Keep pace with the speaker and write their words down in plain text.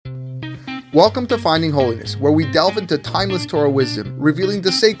Welcome to Finding Holiness, where we delve into timeless Torah wisdom, revealing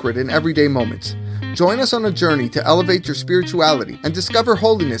the sacred in everyday moments. Join us on a journey to elevate your spirituality and discover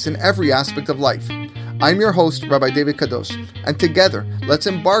holiness in every aspect of life. I'm your host, Rabbi David Kadosh, and together, let's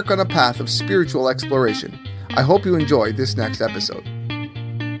embark on a path of spiritual exploration. I hope you enjoy this next episode.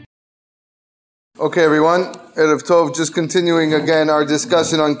 Okay, everyone. Erev Tov, just continuing again our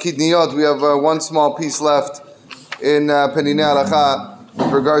discussion on Kidniyot. We have one small piece left in Peninei Halacha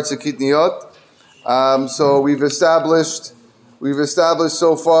with regards to Kidniyot. So we've established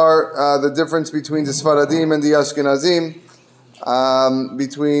so far the difference between the Sfaradim and the Ashkenazim,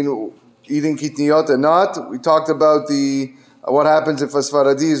 between eating Kidniyot and not. We talked about what happens if a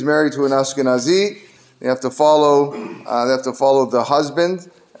Sfaradi is married to an Ashkenazi. They have to follow the husband.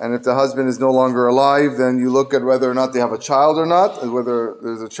 And if the husband is no longer alive, then you look at whether or not they have a child or not, whether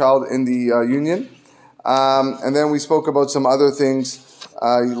there's a child in the union. And then we spoke about some other things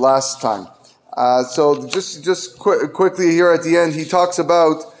last time. So just quickly here at the end, he talks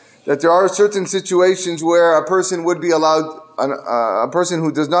about that there are certain situations where a person would be allowed, a person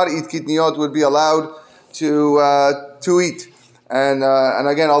who does not eat Kidniyot would be allowed to eat. And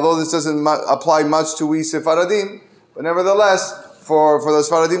again, although this doesn't apply much to we Sephardim, but nevertheless, for the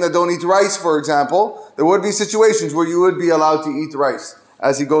Sfaradim that don't eat rice, for example, there would be situations where you would be allowed to eat rice,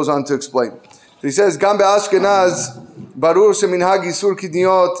 as he goes on to explain. So he says, Gam be'Ashkenaz, barur sheminhag yisur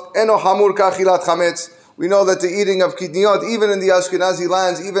kidniyot, eno hamur k'achilat chametz. We know that the eating of kidniyot, even in the Ashkenazi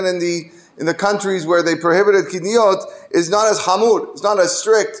lands, even in the countries where they prohibited kidniyot, is not as hamur, it's not as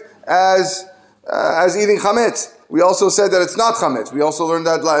strict as eating chametz. We also said that it's not chametz. We also learned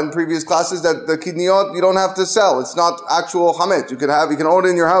that in previous classes that the kidniyot you don't have to sell. It's not actual chametz. You can own it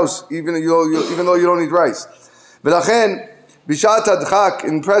in your house even though you don't eat rice. V'lachen bishat adchak,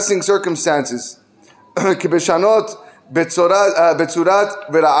 in pressing circumstances, kibeshanot betzurat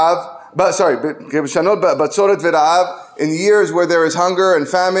v'ra'av. Kibeshanot betzoret v'ra'av, in years where there is hunger and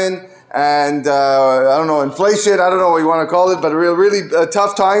famine and inflation. I don't know what you want to call it, but really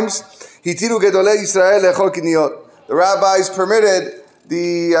tough times. Hitiru gedolei Yisrael lechol kidniyot. The rabbis permitted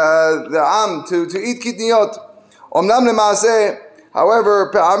the Am to eat Kidniyot. Omnam lemaaseh, however,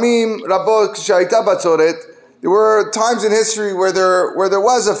 pe'amim rabot k'shayita batzoret, there were times in history where there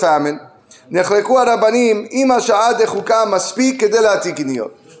was a famine. Nechleku harabanim ima sha'ad dechuka maspik kedei la'ati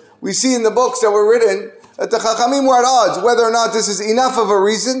Kidniyot. We see in the books that were written that the Chachamim were at odds whether or not this is enough of a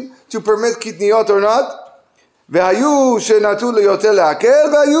reason to permit Kidniyot or not. There were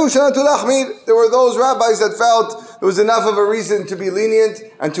those rabbis that felt it was enough of a reason to be lenient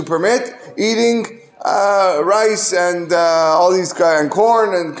and to permit eating rice and all these and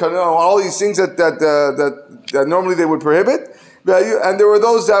corn and all these things that normally they would prohibit. And there were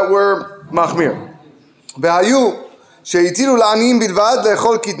those that were machmir.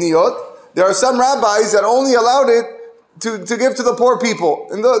 There are some rabbis that only allowed it to give to the poor people.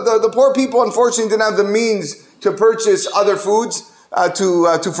 And the poor people, unfortunately, didn't have the means to purchase other foods,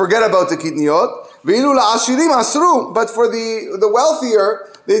 to forget about the Kidniyot. But for the wealthier,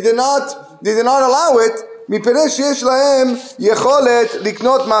 they did not allow it,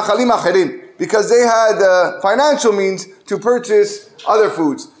 because they had financial means to purchase other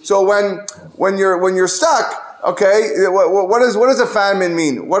foods. So when you're stuck, okay, what does a famine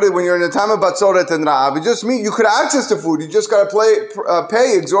mean? When you're in a time of batzoret and ra'av, it just means you could access to food. You just got to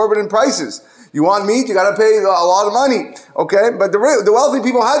pay exorbitant prices. You want meat, you got to pay a lot of money. Okay, but the wealthy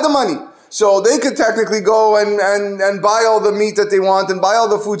people had the money, so they could technically go and buy all the meat that they want and buy all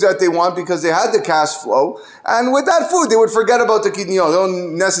the foods that they want because they had the cash flow. And with that food, they would forget about the Kidniyot. They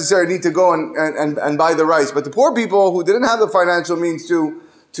don't necessarily need to go and buy the rice. But the poor people who didn't have the financial means to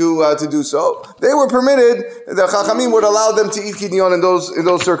do so, they were permitted. The Chachamim would allow them to eat Kidniyot in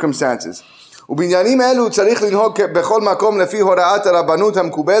those circumstances. ובעניינים אלו צריך לנהוג בכל מקום לפי הוראת הרבנות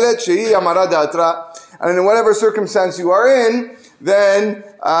המקובלת שהיא המרה דאתרא. And in whatever circumstance you are in, then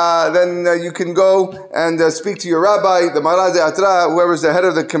you can go and speak to your rabbi, the Mara De'atra, whoever's the head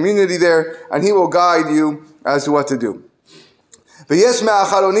of the community there, and he will guide you as to what to do. ויש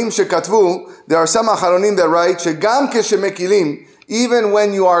מהאחרונים שכתבו, there are some אחרונים that write, שגם כשמקילים, even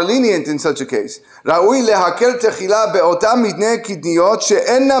when you are lenient in such a case, ראוי להקל תחילה באותם מיני קדניות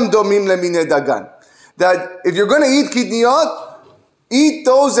שאינם דומים למיני דגן. That if you're going to eat kidniyot, eat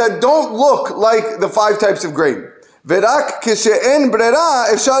those that don't look like the 5 types of grain. ורק כשאין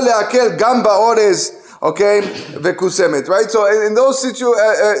ברירה אפשר להקל גם באורז, okay, vekusemet, right? So in those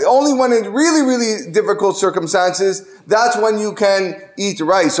only when in really, really difficult circumstances, that's when you can eat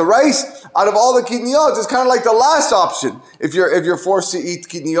rice. So rice, out of all the kidniyot, is kind of like the last option if you're forced to eat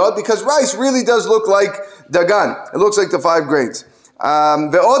kidniyot, because rice really does look like dagan. It looks like the 5 grains.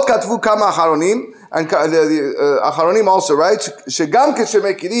 Ve'od katvu kama acharonim, and the acharonim also, right? Shegam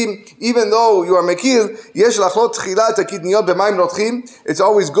keshemekilim, even though you are mekil, yesh lachlot tchilat hakidniyot b'mayim rotchim. It's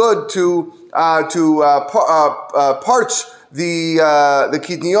always good to parch the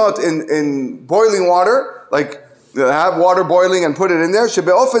kidniyot in boiling water, like have water boiling and put it in there.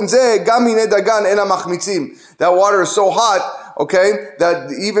 Shebeofen zeh gam minei dagan ena machmitzim. That water is so hot, okay,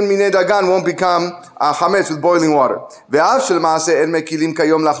 that even minei dagan won't become chametz with boiling water.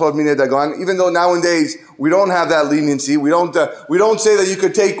 Even though nowadays we don't have that leniency, we don't say that you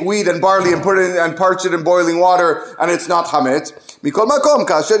could take wheat and barley and put it in and parch it in boiling water and it's not chametz.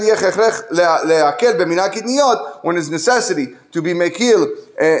 When there's necessity to be mekil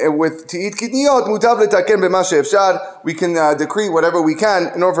to eat kidniyot, we can decree whatever we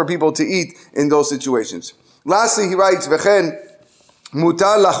can in order for people to eat in those situations. Lastly, he writes,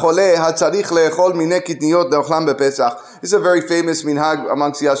 Mutar lachole hatzarich leechol minei kitniyot leochlam bepesach. This is a very famous minhag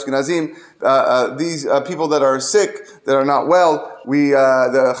amongst the Ashkenazim. These people that are sick, that are not well,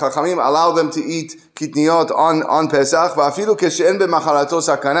 the Chachamim allow them to eat kitniyot on Pesach. Va'afilu keshe'en b'machalato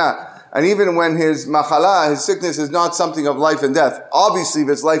sakana. And even when his machala, his sickness, is not something of life and death. Obviously, if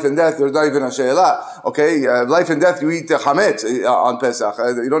it's life and death, there's not even a she'elah. Okay, life and death, you eat chametz on Pesach.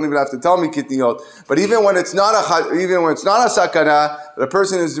 You don't even have to tell me kitniyot. But even when it's not a sakana, the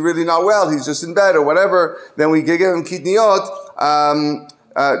person is really not well, he's just in bed or whatever, then we give him kitniyot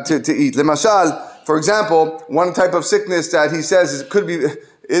to eat. Lemashal, for example, one type of sickness that he says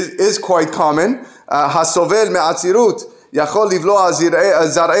is quite common, hasovel me'atzirut. So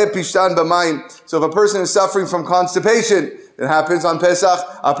if a person is suffering from constipation, it happens on Pesach,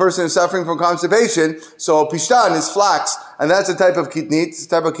 a person is suffering from constipation, so pishtan is flax, and that's a type of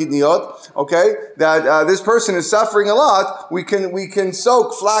kitniyot, okay, that this person is suffering a lot, we can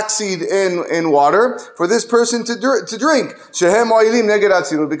soak flaxseed in water for this person to drink,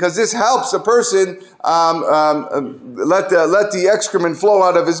 because this helps a person let the excrement flow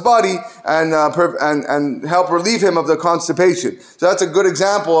out of his body and help relieve him of the constipation. So that's a good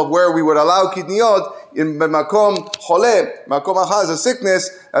example of where we would allow kitniyot in makom chole, makom achaz, a sickness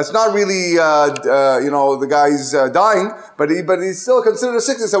that's not really the guy's dying, but he's still considered a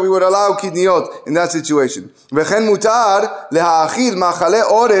sickness that we would allow kitniyot in that situation. V'chen mutar lehaachil machale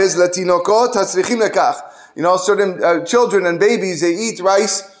orez letinokot hatzrichim lekach. Certain children and babies, they eat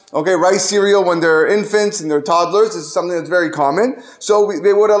rice. Okay, rice cereal when they're infants and they're toddlers. This is something that's very common. So you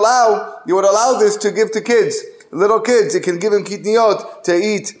would allow this to give to kids, little kids. You can give them kitniyot to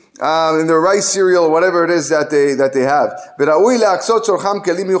eat in their rice cereal or whatever it is that they have. But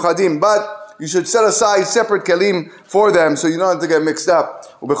you should set aside separate kelim for them so you don't have to get mixed up.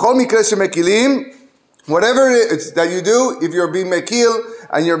 Whatever it is that you do, if you're being mekil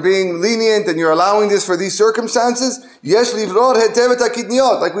and you're being lenient and you're allowing this for these circumstances,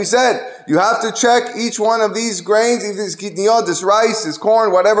 like we said, you have to check each one of these grains, if this kitniyot, this rice, this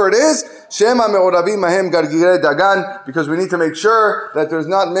corn, whatever it is, because we need to make sure that there's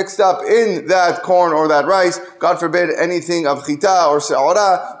not mixed up in that corn or that rice, God forbid, anything of chita or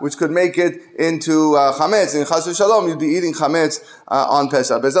se'ora, which could make it into chametz. In chas v'shalom, you'd be eating chametz on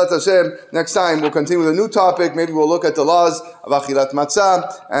Pesach. Bezat Hashem, next time we'll continue with a new topic. Maybe we'll look at the laws of achilat matzah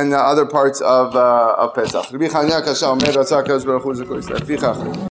and other parts of Pesach.